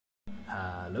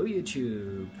Hello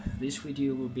YouTube! This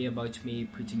video will be about me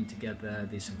putting together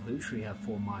this enclosure here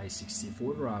for my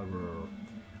 64 driver.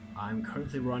 I'm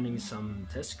currently running some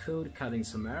test code, cutting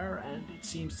some air, and it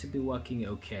seems to be working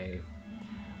okay.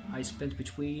 I spent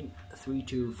between $300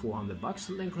 to $400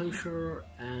 on the enclosure,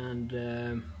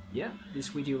 and yeah, this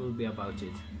video will be about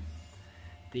it.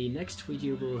 The next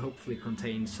video will hopefully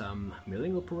contain some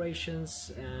milling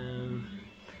operations,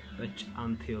 but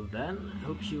until then,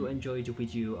 hope you enjoyed the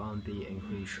video on the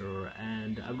enclosure,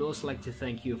 and I would also like to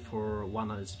thank you for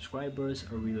 100 subscribers.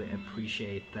 I really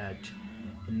appreciate that.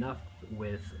 Enough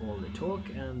with all the talk,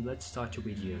 and let's start the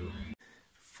video.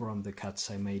 From the cuts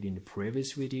I made in the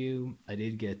previous video, I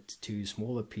did get two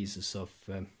smaller pieces of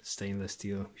stainless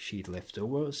steel sheet left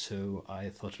over, so I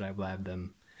thought I would have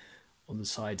them on the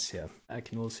sides here. I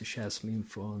can also share some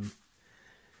info on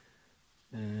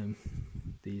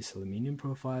these aluminium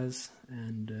profiles,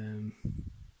 and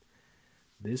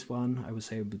this one I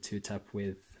was able to tap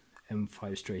with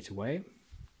M5 straight away.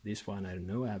 This one I don't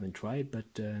know, I haven't tried,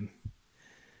 but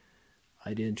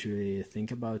I didn't really think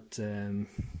about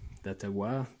that there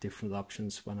were different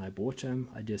options when I bought them.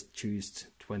 I just chose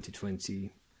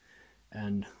 2020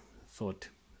 and thought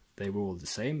they were all the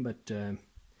same, but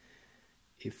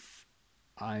if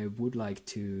I would like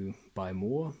to buy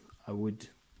more, I would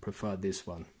prefer this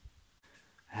one.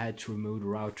 I had to remove the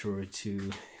router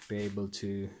to be able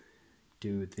to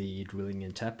do the drilling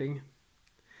and tapping,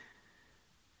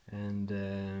 and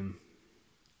I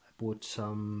bought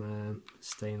some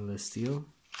stainless steel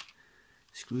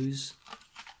screws,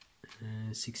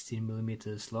 16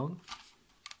 millimeters long.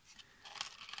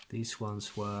 These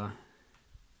ones were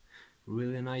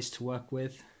really nice to work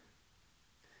with.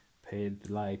 Paid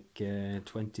like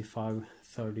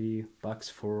 25-30 bucks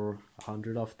for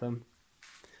 100 of them,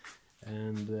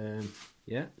 and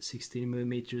yeah, 16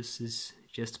 millimeters is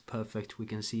just perfect. We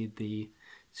can see the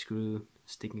screw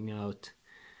sticking out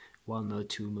 1 or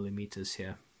 2 millimeters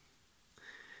here,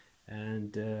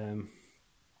 and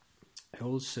I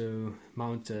also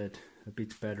mounted a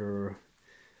bit better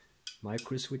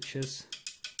micro switches.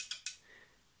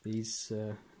 These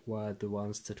were the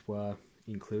ones that were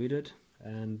included,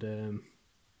 and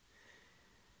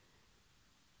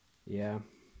yeah,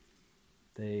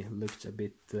 they looked a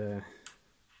bit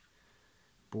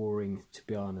boring, to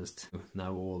be honest.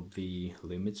 Now all the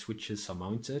limit switches are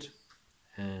mounted,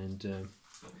 and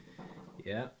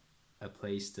yeah, I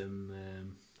placed them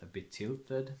a bit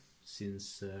tilted,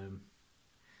 since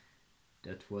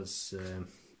that was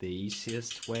the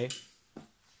easiest way,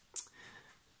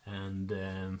 and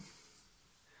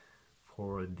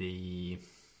for the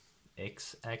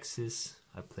X-axis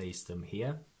I placed them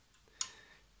here.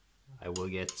 I will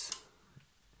get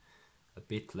a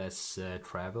bit less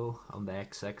travel on the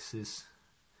X-axis,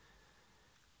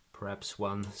 perhaps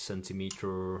 1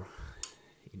 centimeter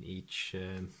in each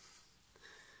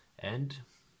end,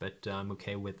 but I'm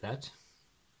okay with that.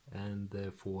 And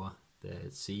for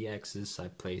the Z-axis I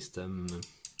placed them on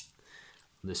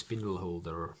the spindle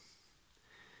holder,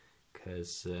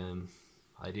 because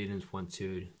I didn't want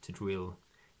to drill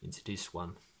into this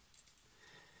one,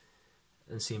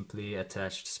 and simply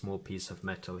attached a small piece of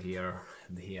metal here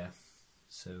and here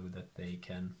so that they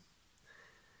can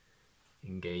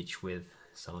engage with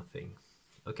something.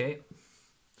 Okay,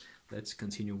 let's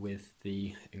continue with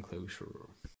the enclosure.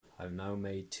 I've now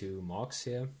made 2 marks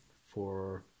here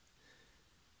for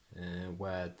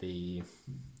where these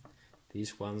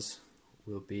ones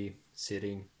will be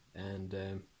sitting, and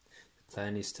the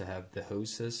plan is to have the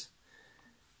hoses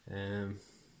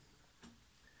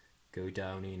go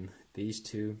down in these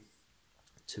two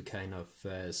to kind of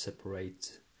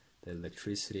separate the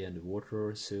electricity and the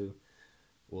water, so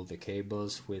all the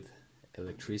cables with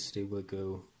electricity will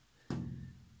go in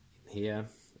here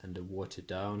and the water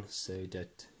down, so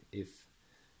that if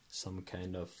some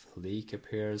kind of leak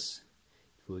appears,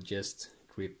 it will just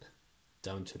drip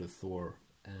down to the floor,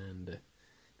 and it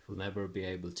will never be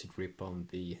able to drip on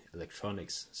the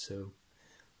electronics. So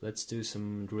let's do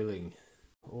some drilling.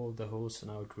 All the holes are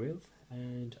now drilled,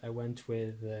 and I went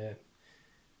with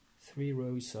 3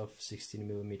 rows of 16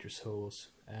 millimeters holes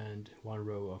and 1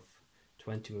 row of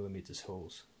 20 millimeters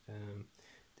holes.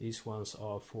 These ones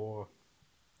are for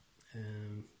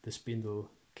the spindle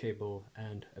cable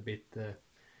and a bit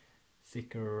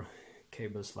thicker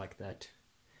cables like that.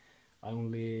 I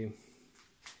only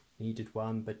needed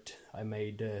 1, but I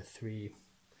made 3.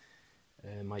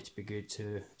 Might be good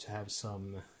to have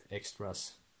some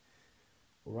extras.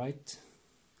 Alright,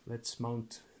 let's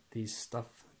mount these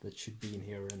stuff that should be in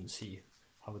here and see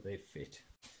how they fit.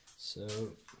 So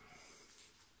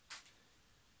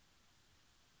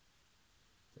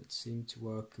That seemed to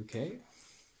work okay.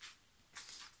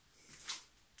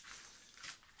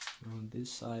 On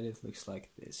this side it looks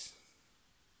like this.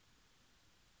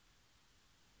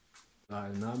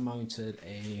 I've now mounted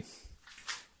a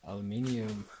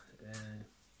aluminium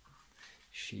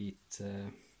sheet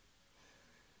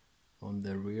on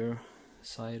the rear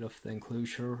side of the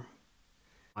enclosure.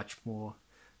 Much more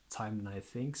time than I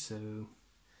think, so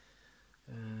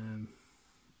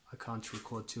I can't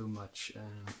record too much,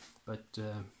 but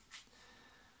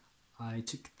I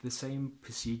took the same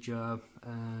procedure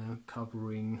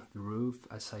covering the roof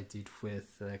as I did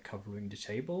with covering the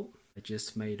table. I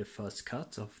just made a first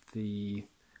cut of the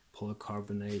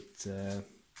polycarbonate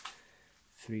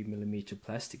 3mm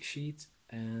plastic sheet,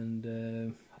 and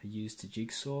I used the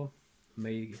jigsaw,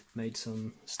 made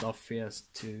some stuff here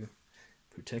to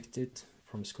protect it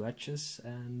from scratches,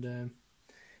 and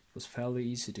it was fairly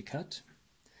easy to cut.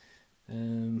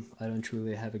 I don't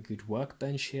really have a good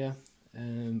workbench here,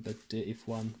 but if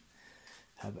one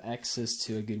have access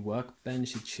to a good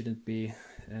workbench, it shouldn't be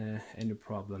any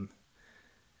problem.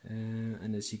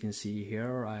 And as you can see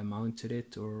here, I mounted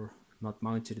it, or not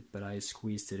mounted it, but I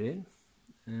squeezed it in,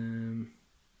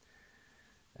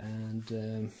 and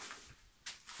it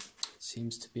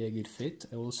seems to be a good fit.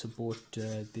 I also bought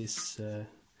this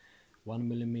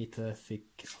 1mm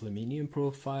thick aluminium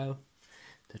profile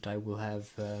that I will have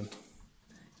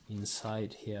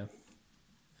inside here,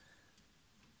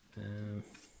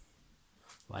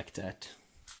 like that.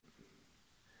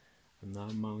 I've now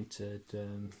mounted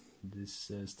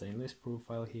this stainless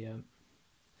profile here,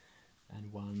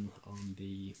 and one on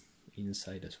the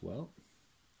inside as well.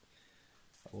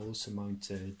 I also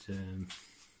mounted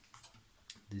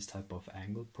this type of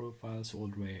angle profiles all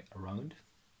the way around,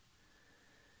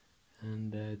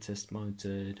 and test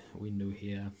mounted a window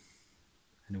here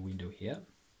and a window here.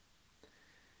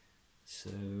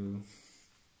 So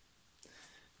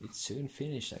it's soon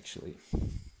finished actually.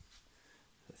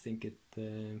 I think it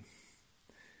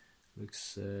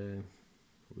looks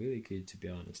really good, to be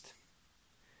honest.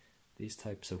 These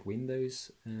types of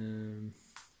windows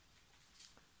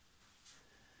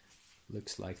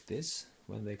looks like this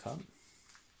when they come.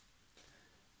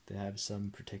 They have some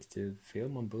protective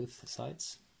film on both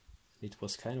sides. It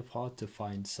was kind of hard to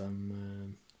find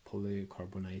some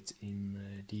polycarbonate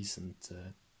in decent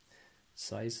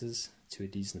sizes to a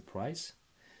decent price,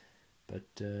 but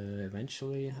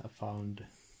eventually I found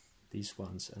these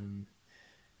ones, and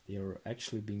they are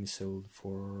actually being sold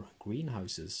for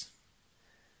greenhouses.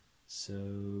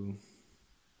 So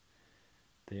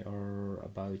they are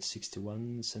about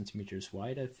 61 centimeters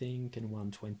wide, I think, and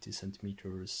 120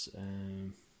 centimeters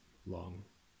long.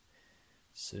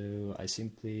 So I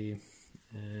simply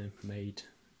made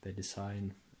the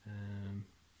design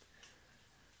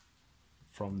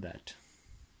from that.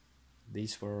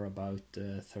 These were about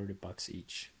 30 bucks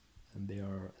each, and they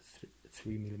are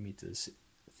 3mm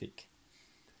thick.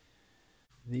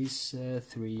 These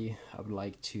three I would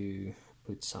like to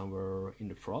put somewhere in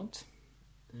the front.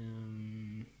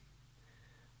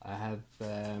 I have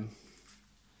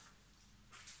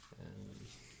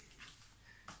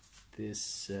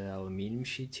this aluminium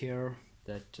sheet here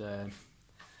that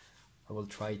I will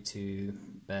try to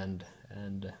bend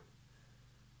and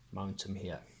mount them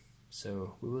here.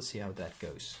 So we will see how that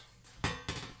goes.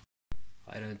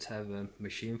 I don't have a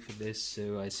machine for this,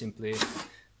 so I simply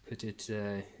put it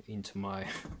into my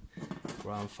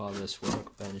grandfather's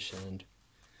workbench and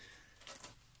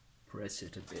press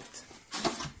it a bit.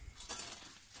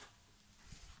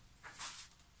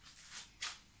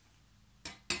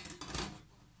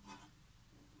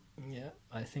 Yeah,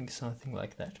 I think something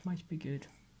like that might be good.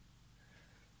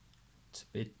 It's a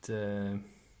bit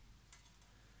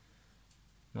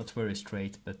not very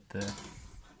straight, but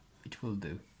it will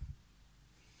do.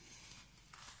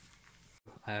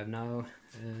 I have now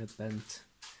bent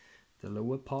the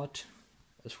lower part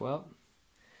as well,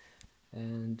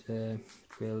 and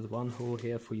drilled one hole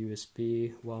here for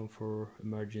USB, one for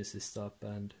emergency stop,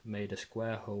 and made a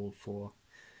square hole for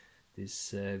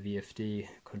this VFD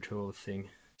control thing.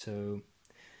 So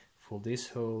for this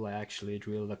hole I actually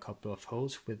drilled a couple of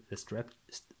holes with the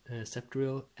step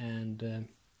drill, and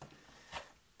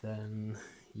then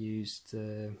used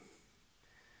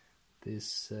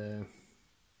this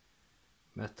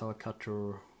metal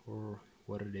cutter, or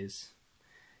what it is.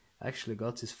 I actually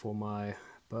got this for my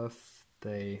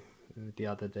birthday the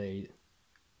other day.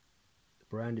 The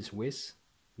brand is Wiz,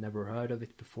 never heard of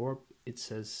it before. It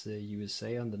says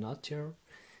USA on the nut here.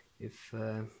 If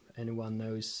anyone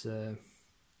knows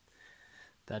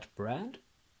that brand,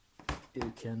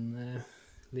 you can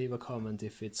leave a comment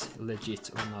if it's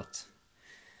legit or not.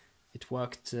 it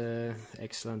worked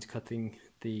excellent cutting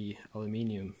the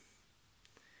aluminium.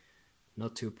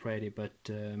 Not too pretty, but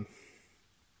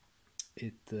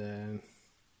it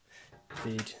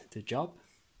did the job.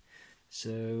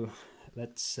 So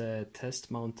let's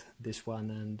test mount this one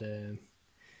and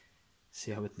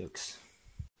see how it looks.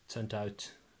 Turned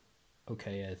out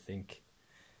okay, I think.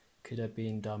 Could have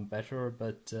been done better,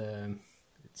 but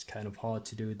it's kind of hard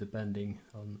to do the bending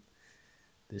on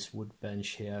this wood bench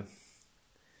here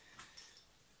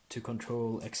to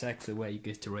control exactly where you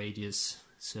get the radius.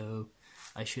 So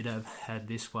I should have had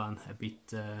this one a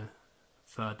bit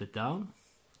further down,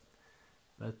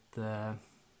 but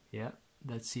yeah,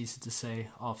 that's easy to say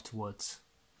afterwards.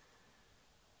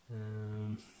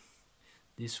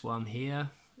 This one here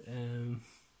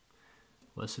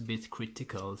was a bit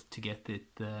critical to get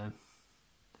it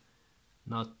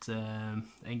not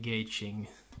engaging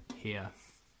here.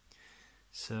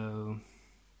 So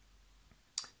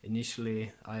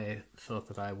initially I thought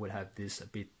that I would have this a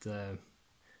bit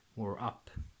more up,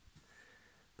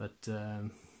 but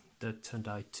that turned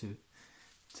out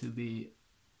to be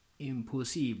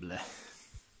impossible.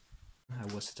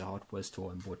 I was at the hardware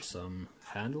store and bought some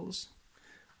handles.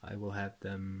 I will have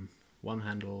them, one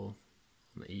handle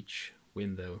on each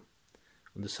window.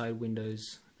 On the side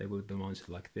windows they will be mounted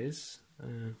like this,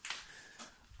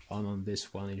 on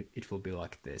this one it will be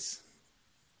like this.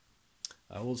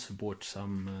 I also bought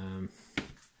some,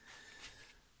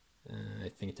 I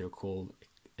think they're called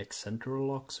eccentric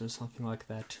locks or something like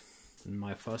that. And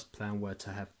my first plan was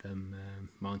to have them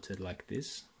mounted like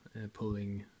this,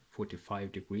 pulling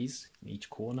 45 degrees in each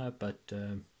corner, but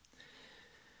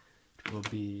it will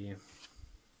be a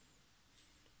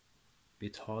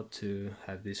bit hard to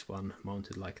have this one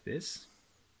mounted like this,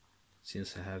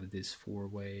 since I have this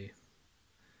 4-way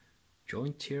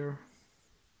joint here,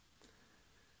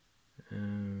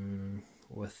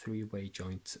 or a 3-way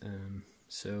joint.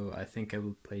 So I think I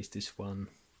will place this one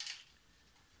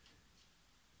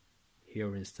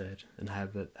here instead and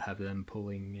have them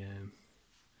pulling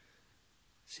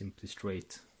simply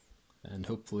straight, and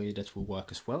hopefully that will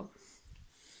work as well.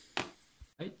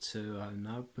 Right, so I've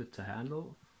now put the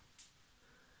handle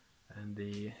and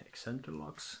the eccentric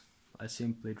locks. I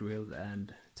simply drilled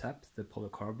and tapped the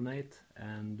polycarbonate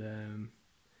and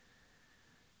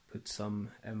put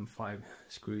some M5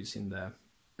 screws in there.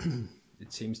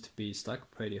 It seems to be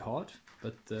stuck pretty hard,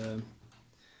 but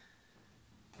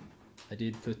I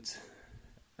did put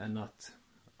a nut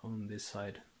on this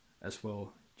side as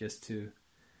well, just to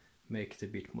make it a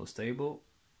bit more stable.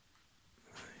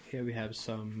 Here we have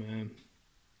some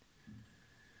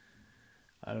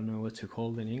I don't know what to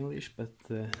call it in English, but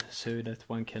so that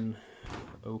one can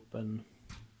open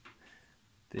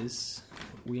this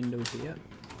window here.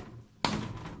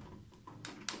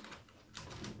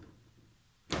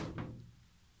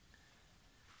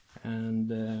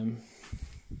 And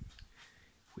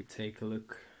if we take a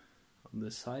look on the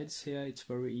sides here, it's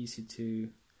very easy to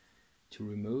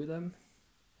remove them.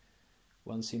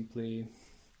 One simply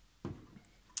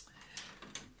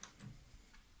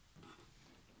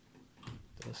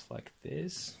does like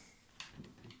this.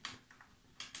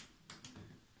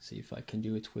 See if I can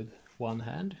do it with one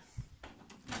hand.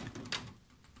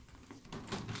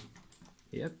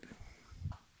 Yep.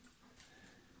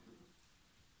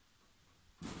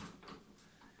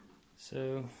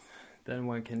 So then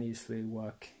one can easily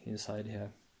work inside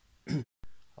here. I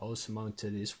also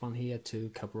mounted this one here to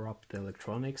cover up the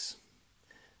electronics.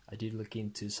 I did look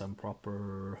into some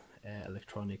proper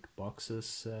electronic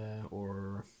boxes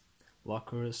or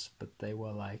lockers, but they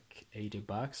were like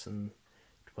 $80 and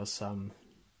it was some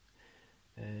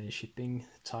shipping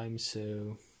time,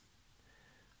 so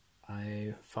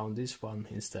I found this one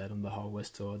instead on the hardware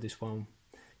store. This one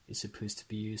is supposed to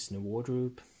be used in a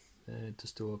wardrobe to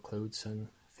store clothes and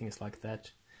things like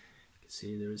that. You can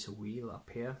see there is a wheel up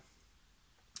here,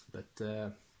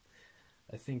 but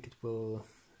I think it will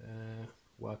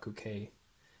work okay,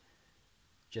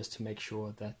 just to make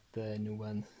sure that no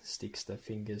one sticks their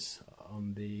fingers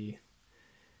on the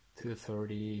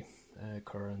 230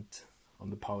 current on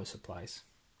the power supplies.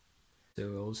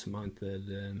 So I also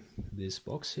mounted this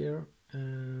box here.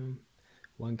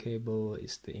 One cable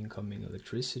is the incoming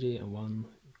electricity, and one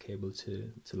cable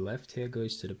to the left here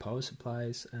goes to the power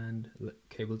supplies, and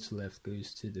cable to the left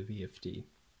goes to the VFD.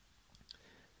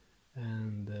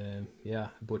 And yeah, I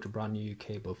bought a brand new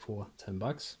cable for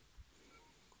 $10,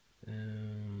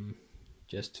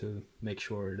 just to make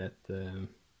sure that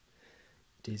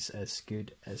it is as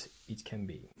good as it can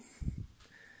be.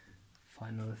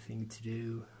 Final thing to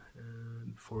do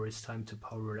before it's time to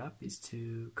power it up is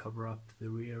to cover up the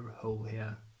rear hole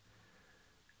here.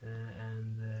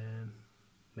 and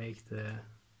make the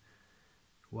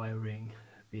wiring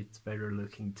a bit better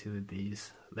looking to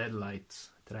these LED lights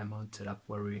that I mounted up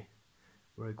very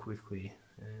quickly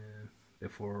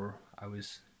before I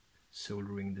was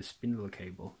soldering the spindle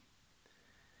cable.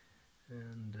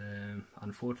 And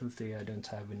unfortunately I don't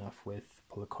have enough with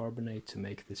polycarbonate to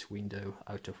make this window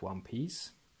out of one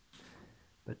piece,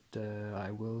 but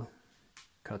I will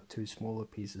cut 2 smaller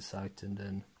pieces out and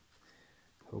then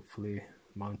hopefully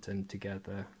mount them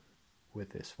together with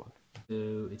this one.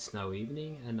 So it's now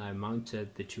evening and I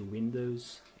mounted the 2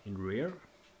 windows in rear.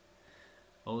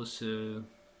 Also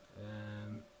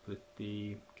put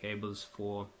the cables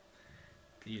for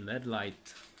the LED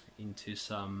light into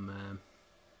some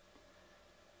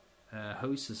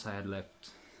hoses I had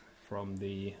left from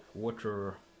the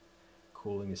water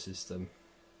cooling system.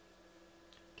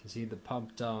 You can see the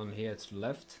pump down here to the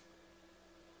left,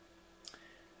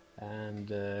 and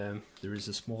there is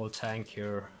a small tank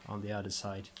here on the other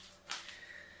side.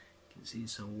 You can see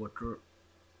some water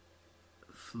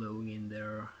flowing in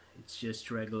there. It's just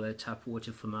regular tap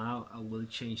water for now. I will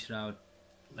change it out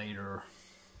later.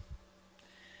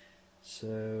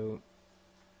 So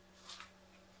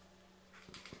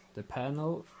the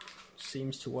panel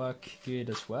seems to work good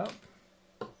as well.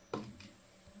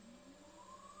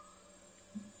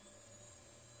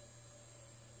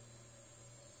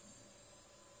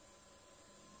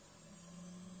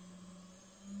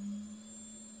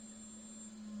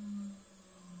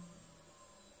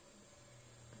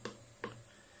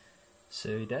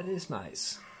 So that is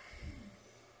nice.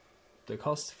 The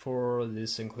cost for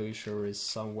this enclosure is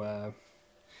somewhere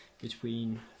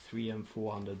between $300 and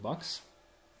 $400.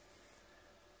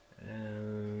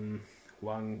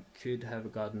 One could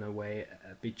have gotten away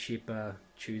a bit cheaper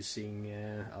choosing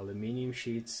aluminium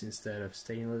sheets instead of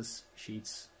stainless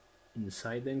sheets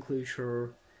inside the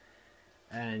enclosure,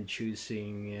 and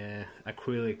choosing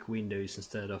acrylic windows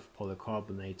instead of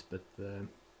polycarbonate, but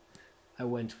I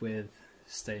went with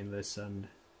stainless and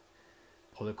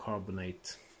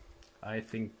polycarbonate. I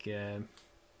think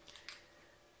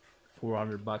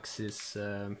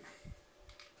 $400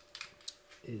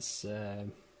 is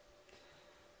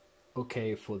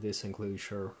okay for this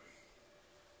enclosure.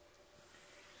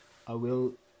 I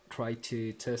will try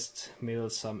to test mill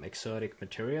some exotic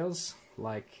materials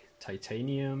like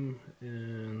titanium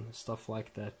and stuff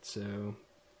like that, so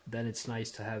then it's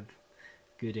nice to have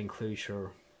good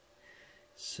enclosure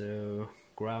so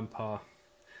grandpa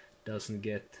doesn't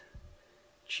get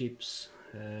chips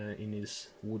in his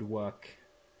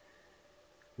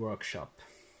workshop.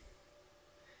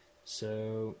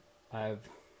 So I've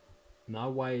now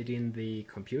wired in the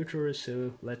computer,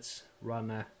 so let's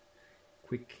run a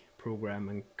quick program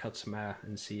and cut some air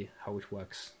and see how it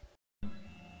works.